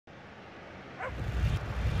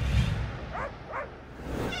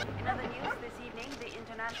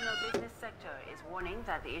international business sector is warning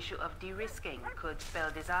that the issue of de-risking could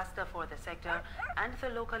spell disaster for the sector and the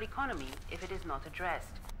local economy if it is not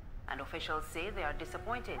addressed. And officials say they are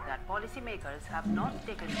disappointed that policymakers have not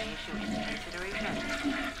taken the issue into consideration.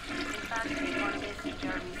 In fact, the economist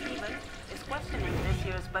Jeremy Stephen is questioning this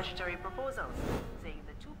year's budgetary proposals, saying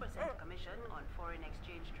the 2% commission on foreign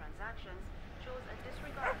exchange transactions shows a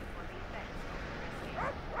disregard for the effects of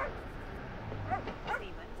de-risking.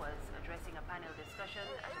 Stephen was addressing a panel discussion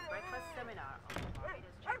at a breakfast seminar of the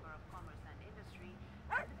Barbados Chamber of Commerce and Industry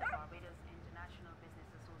and the Barbados International Business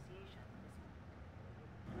Association.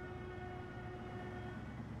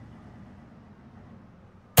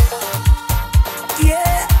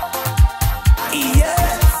 Yeah,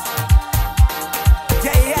 yes,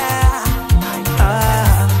 yeah, yeah.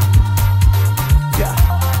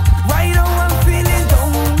 Right now I'm feeling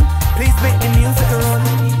down. Please make the music run.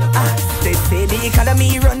 They say the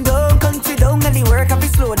economy run down, country down, and the work have to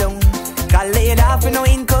slow down. Got laid off with no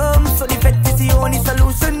income, so the vet is the only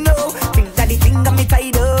solution. No, think that the thing got me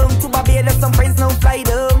tied up. To Barbados, some friends no fly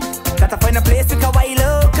down. Gotta find a place we can while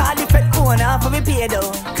up. Call the vet phone off for me pay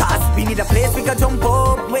down. Cause we need a place we can jump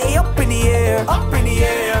up, way up in the air, up in the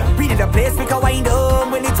air. We need a place we can wind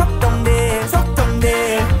up when it's up down there, up down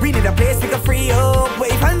there. We need a place we can free up,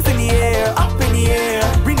 wave hands in the air, up in the air.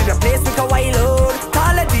 We need a place we can wild out,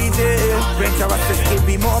 call a DJ. Rent us to give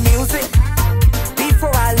me more music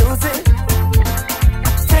before I lose it.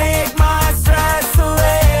 Take my stress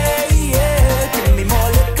away, yeah. Give me more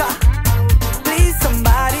liquor, please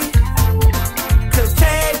somebody, to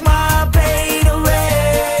take my pain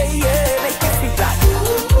away, yeah. Make it sweet like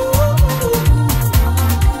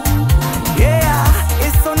yeah,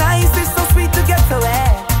 it's so nice, it's so sweet to get away.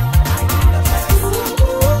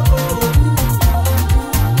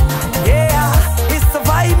 Yeah, it's the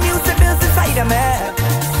vibe music builds inside of me.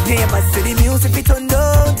 Neighbors say the music be turned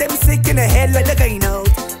down, them sick in the head like the guy now.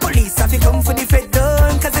 Police have to come for the fed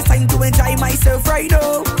done, cause it's time to enjoy myself right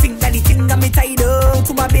now. Think that the thing got me tied up,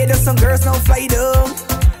 to Barbados some girls now fly down.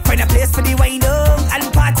 Find a place for the wind up,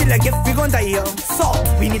 and party like if we gon' die young. So,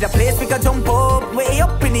 we need a place we can jump up, way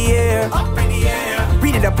up in the air, up in the air.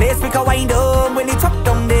 We need a place we can wind up, when it's up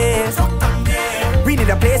down there, up down there. We need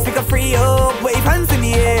a place we can free up, wave hands in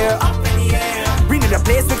the air, up in the air. We need a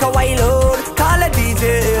place we can wild out, call a DJ.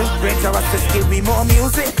 Rent us to give me more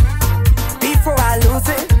music before I lose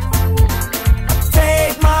it.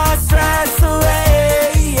 Take my stress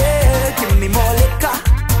away, yeah. Give me more liquor,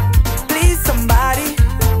 please somebody,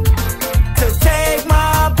 to take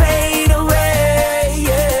my pain away,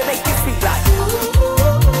 yeah. Make it sweet like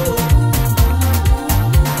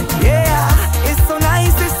yeah, it's so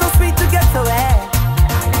nice, it's so sweet to get away.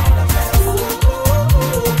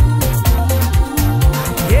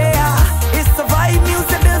 Yeah, it's the vibe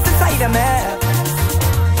music builds inside of me.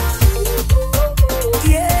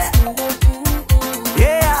 Yeah,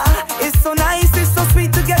 yeah, it's so nice, it's so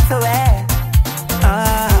sweet to get away.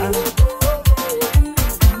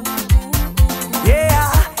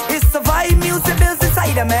 Yeah, it's the vibe music builds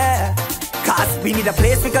inside of me. Cause we need a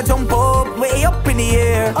place we can jump up, way up in the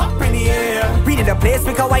air, up in the air. We need a place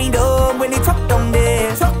we can wind up, when it's up down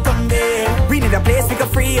there, up down there. We need a place we can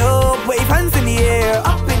free up, wave hands in the air,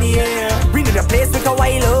 up in the air. We need a place we can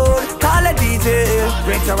wild out, call a DJ.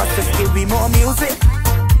 Rent us to give me more music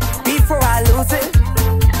before I lose it.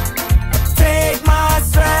 Take my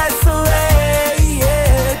stress away,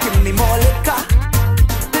 yeah. Give me more liquor,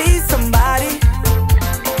 please somebody,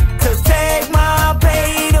 to take my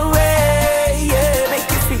pain away, yeah. Make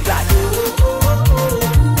it sweet like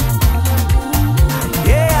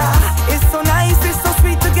yeah, it's so nice, it's so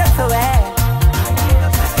sweet to get away.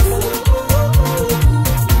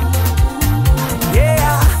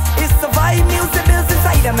 Yeah, it's the vibe music builds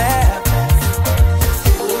inside of me.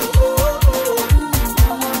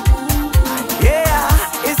 Yeah,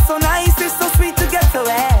 it's so nice, it's so sweet to get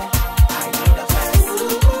away.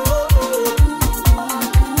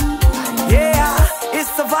 Yeah,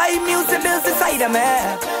 it's the vibe music builds inside of me.